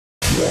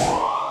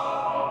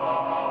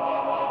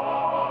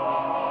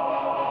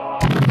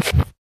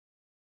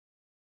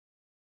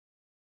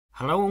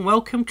Hello and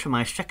welcome to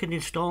my second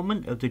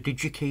instalment of the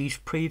DigiKeys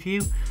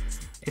preview.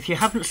 If you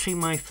haven't seen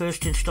my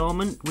first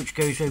instalment, which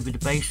goes over the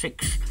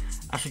basics,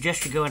 I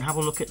suggest you go and have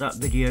a look at that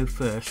video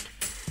first.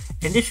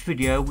 In this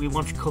video we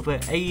want to cover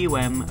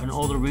AUM and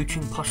all the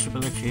routing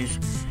possibilities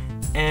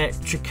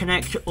to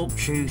connect up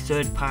to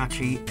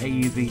third-party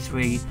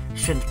AUV3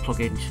 synth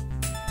plugins.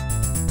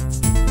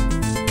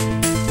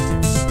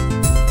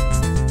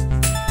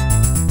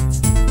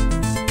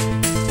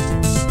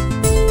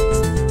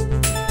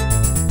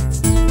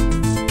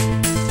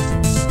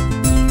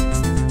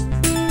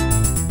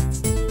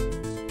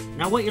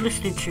 Now what you're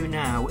listening to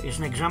now is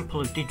an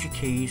example of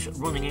DigiKeys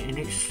running it in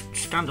its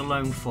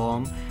standalone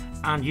form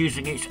and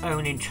using its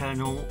own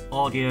internal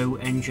audio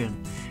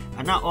engine.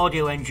 And that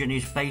audio engine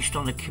is based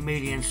on the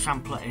Chameleon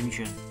sampler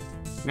engine.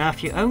 Now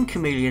if you own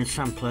Chameleon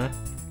sampler,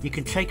 you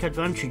can take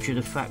advantage of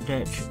the fact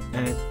that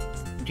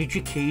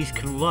DigiKeys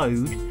can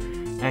load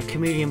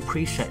Chameleon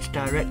presets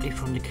directly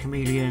from the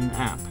Chameleon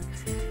app.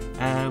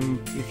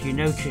 If you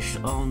notice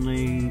on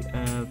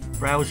the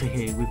browser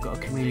here, we've got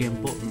a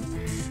Chameleon button,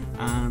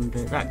 and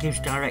that gives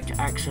direct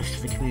access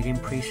to the Chameleon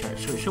presets,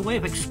 so it's a way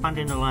of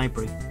expanding the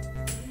library.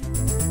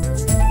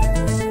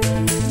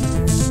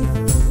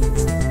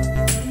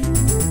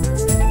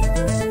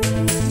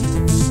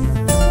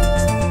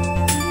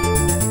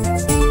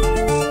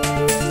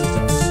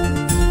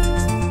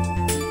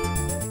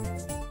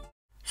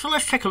 So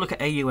let's take a look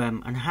at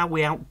AUM and how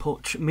we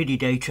output MIDI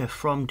data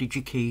from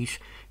DigiKeys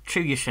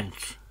to your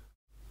synths.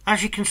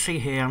 As you can see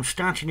here, I'm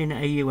starting in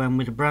AUM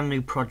with a brand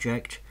new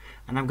project,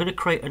 and I'm going to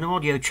create an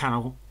audio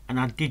channel and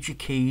add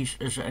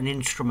DigiKeys as an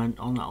instrument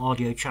on the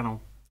audio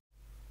channel.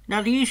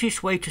 Now the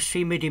easiest way to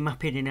see MIDI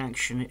mapping in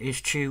action is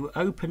to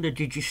open the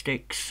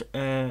Digisticks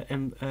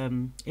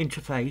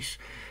interface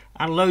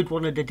and load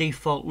one of the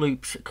default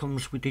loops that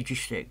comes with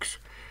Digisticks.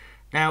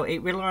 Now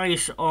it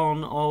relies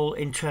on all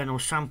internal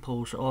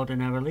samples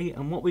ordinarily,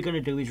 and what we're going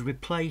to do is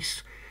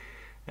replace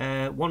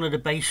one of the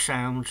bass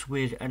sounds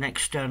with an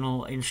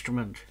external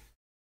instrument.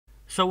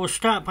 So we'll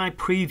start by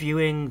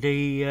previewing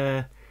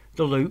the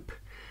loop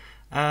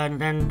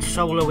and then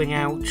soloing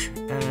out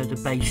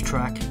the bass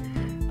track,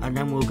 and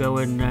then we'll go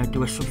and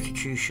do a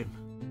substitution.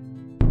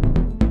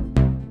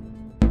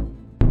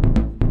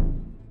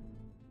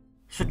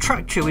 So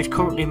track 2 is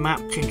currently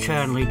mapped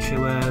internally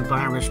to a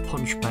virus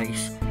punch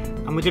bass,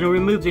 and we're going to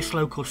remove this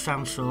local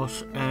sound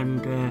source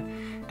and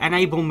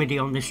enable MIDI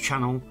on this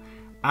channel,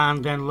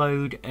 and then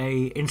load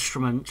a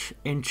instrument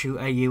into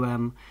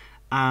AUM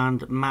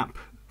and map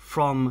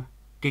from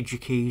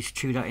DigiKeys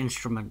to that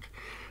instrument.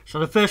 So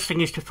the first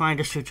thing is to find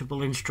a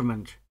suitable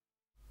instrument,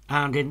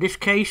 and in this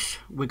case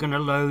we're going to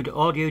load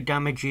Audio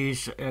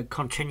Damage's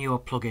Continua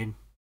plugin.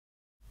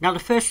 Now the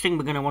first thing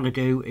we're going to want to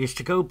do is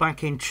to go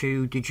back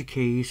into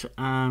DigiKeys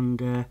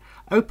and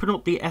open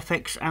up the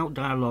FX out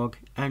dialog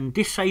and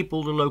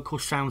disable the local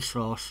sound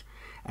source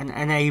and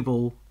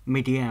enable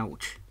MIDI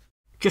out.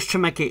 Just to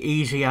make it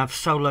easy, I've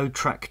soloed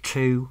track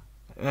 2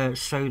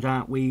 so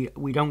that we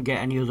don't get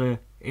any other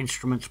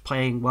instruments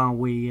playing while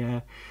we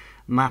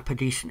map a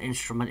decent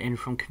instrument in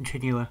from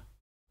Continua.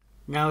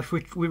 Now if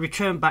we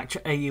return back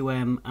to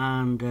AUM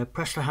and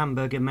press the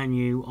hamburger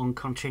menu on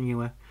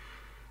Continua,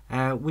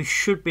 we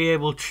should be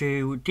able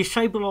to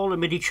disable all the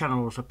MIDI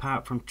channels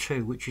apart from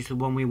 2, which is the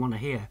one we want to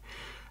hear,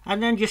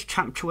 and then just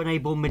tap to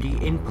enable MIDI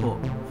input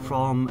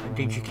from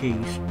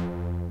DigiKeys.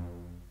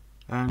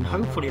 And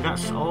hopefully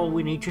that's all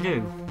we need to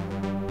do.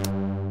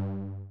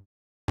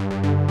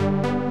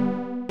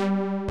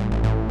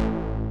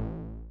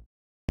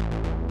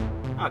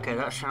 Okay,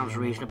 that sounds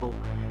reasonable.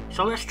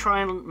 So let's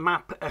try and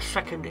map a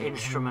second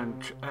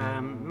instrument.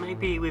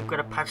 Maybe we've got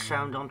a pad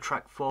sound on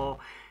track 4.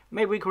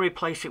 Maybe we can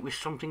replace it with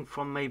something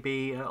from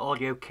maybe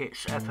Audio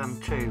Kit's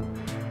FM2.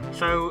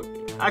 So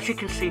as you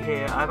can see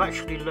here, I've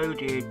actually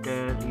loaded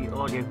the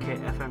Audio Kit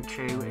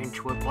FM2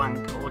 into a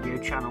blank audio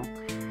channel,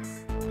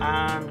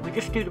 and we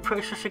just do the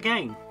process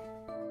again.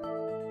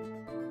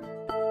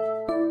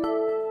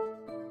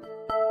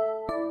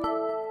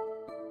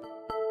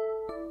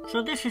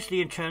 So this is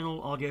the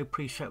internal audio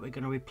preset we're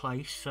going to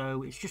replace,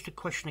 so it's just a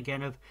question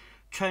again of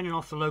turning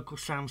off the local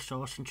sound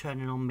source and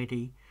turning on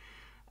MIDI,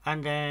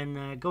 and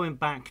then going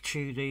back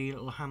to the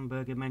little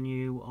hamburger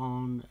menu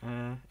on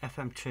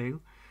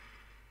FM2,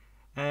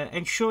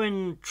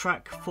 ensuring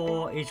track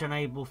 4 is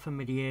enabled for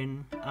MIDI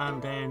in,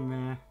 and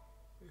then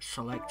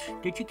select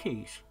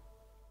DigiKeys.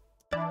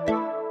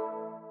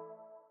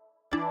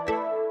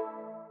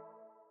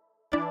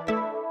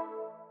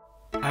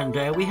 And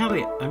there we have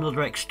it,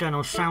 another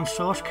external sound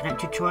source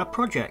connected to our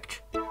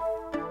project.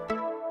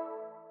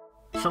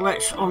 So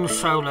let's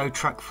unsolo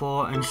track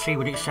 4 and see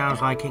what it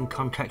sounds like in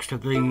context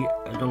of the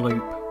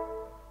loop.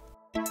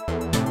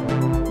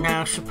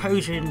 Now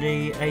supposing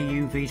the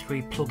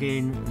AUV3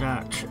 plugin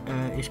that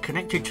is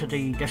connected to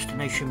the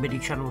destination MIDI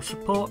channel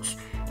supports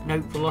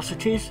note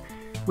velocities,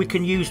 we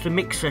can use the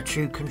mixer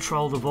to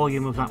control the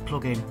volume of that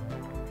plugin.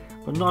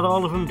 But not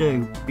all of them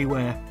do,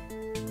 beware.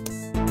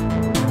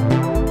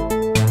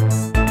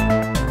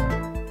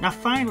 Now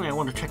finally I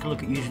want to take a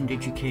look at using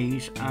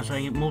DigiKeys as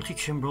a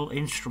multi-timbral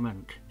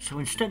instrument. So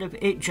instead of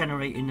it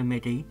generating the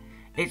MIDI,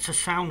 it's a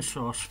sound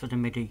source for the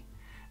MIDI.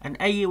 And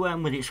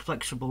AUM with its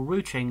flexible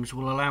routings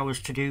will allow us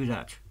to do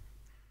that.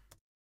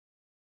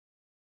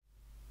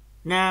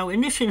 Now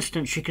in this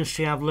instance you can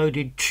see I've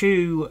loaded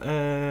two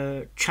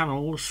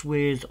channels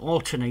with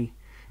Alternate,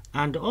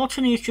 and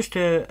Alternate is just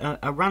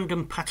a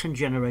random pattern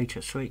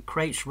generator, so it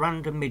creates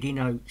random MIDI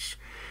notes,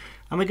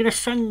 and we're going to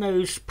send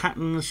those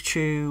patterns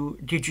to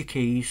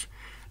DigiKeys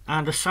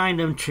and assign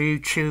them to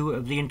two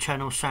of the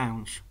internal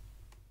sounds.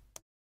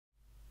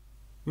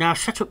 Now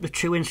set up the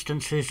two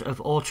instances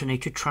of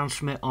Alternate to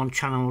transmit on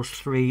channels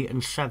 3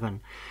 and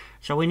 7.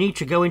 So we need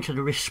to go into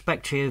the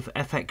respective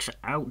FX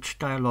out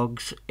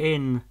dialogues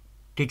in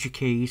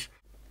DigiKeys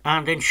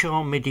and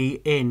ensure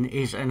MIDI in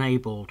is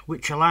enabled,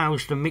 which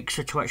allows the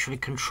mixer to actually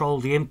control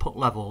the input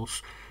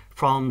levels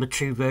from the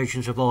two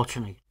versions of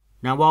Alternate.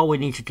 Now all we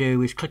need to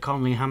do is click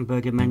on the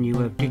hamburger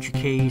menu of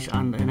DigiKeys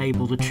and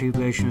enable the two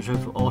versions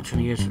of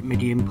Alternate as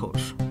MIDI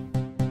inputs.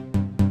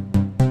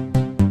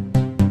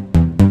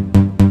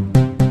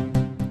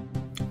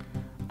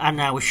 And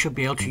now we should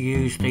be able to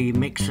use the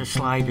mixer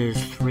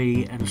sliders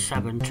 3 and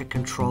 7 to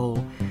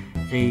control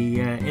the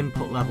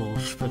input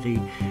levels for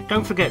the...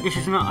 Don't forget, this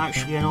is not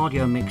actually an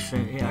audio mixer,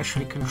 it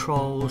actually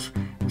controls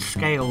and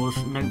scales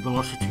note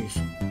velocities.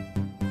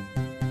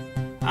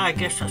 I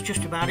guess that's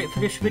just about it for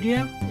this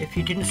video. If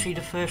you didn't see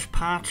the first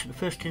part, the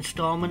first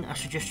installment, I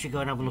suggest you go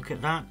and have a look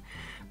at that.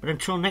 But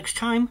until next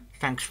time,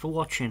 thanks for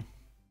watching.